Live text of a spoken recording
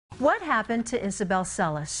What happened to Isabel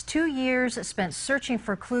Celis? 2 years spent searching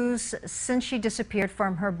for clues since she disappeared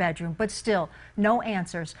from her bedroom, but still no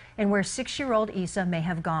answers in where 6-year-old Isa may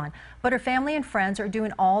have gone. But her family and friends are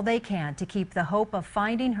doing all they can to keep the hope of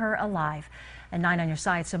finding her alive. At 9 on your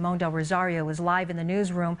side, Simone Del Rosario is live in the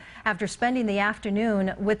newsroom after spending the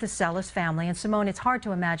afternoon with the Celis family. And Simone, it's hard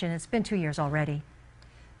to imagine it's been 2 years already.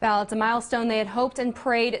 Well, it's a milestone they had hoped and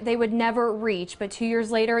prayed they would never reach, but 2 years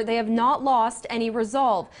later, they have not lost any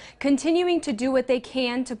resolve, continuing to do what they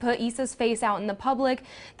can to put Isa's face out in the public.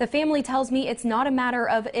 The family tells me it's not a matter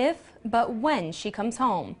of if, but when she comes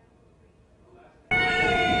home.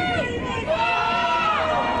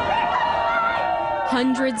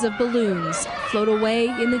 Hundreds of balloons float away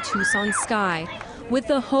in the Tucson sky with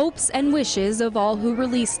the hopes and wishes of all who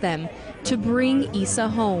release them to bring Isa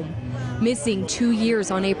home. Missing 2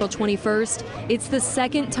 years on April 21st, it's the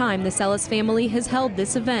second time the Celis family has held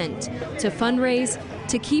this event to fundraise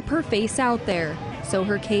to keep her face out there so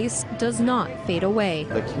her case does not fade away.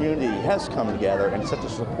 The community has come together in such a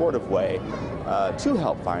supportive way to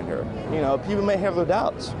help find her. You know, people may have their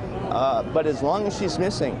doubts, but as long as she's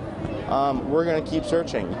missing, we're going to keep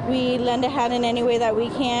searching. We lend a hand in any way that we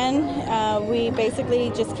can. We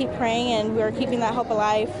basically just keep praying, and we're keeping that hope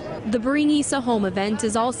alive. The Bring Isa Home event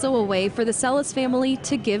is also a way for the Celis family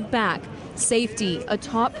to give back. Safety, a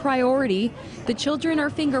top priority. The children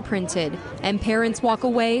are fingerprinted, and parents walk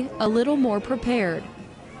away a little more prepared.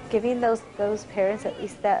 Giving those parents at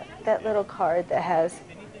least that little card that has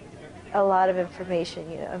a lot of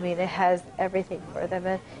information, you know, I mean, it has everything for them,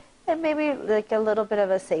 and maybe like a little bit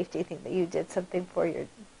of a safety thing that you did something for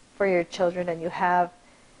your children, and you have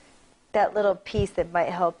that little piece that might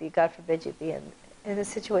help you, God forbid you be in the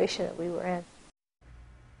situation that we were in.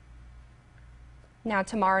 Now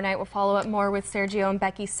tomorrow night we'll follow up more with Sergio and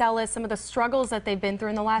Becky Celis, some of the struggles that they've been through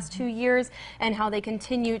in the last 2 years and how they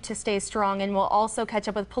continue to stay strong. And we'll also catch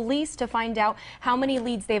up with police to find out how many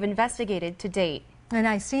leads they've investigated to date. And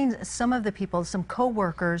I've seen some of the people, some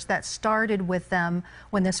co-workers that started with them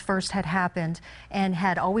when this first had happened and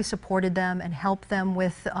had always supported them and helped them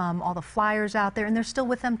with all the flyers out there, and they're still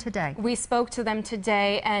with them today. We spoke to them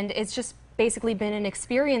today, and it's just basically been an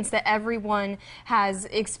experience that everyone has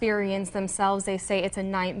experienced themselves. They say it's a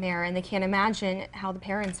nightmare, and they can't imagine how the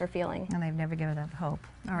parents are feeling. And they've never given up hope.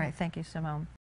 All right, thank you, Simone.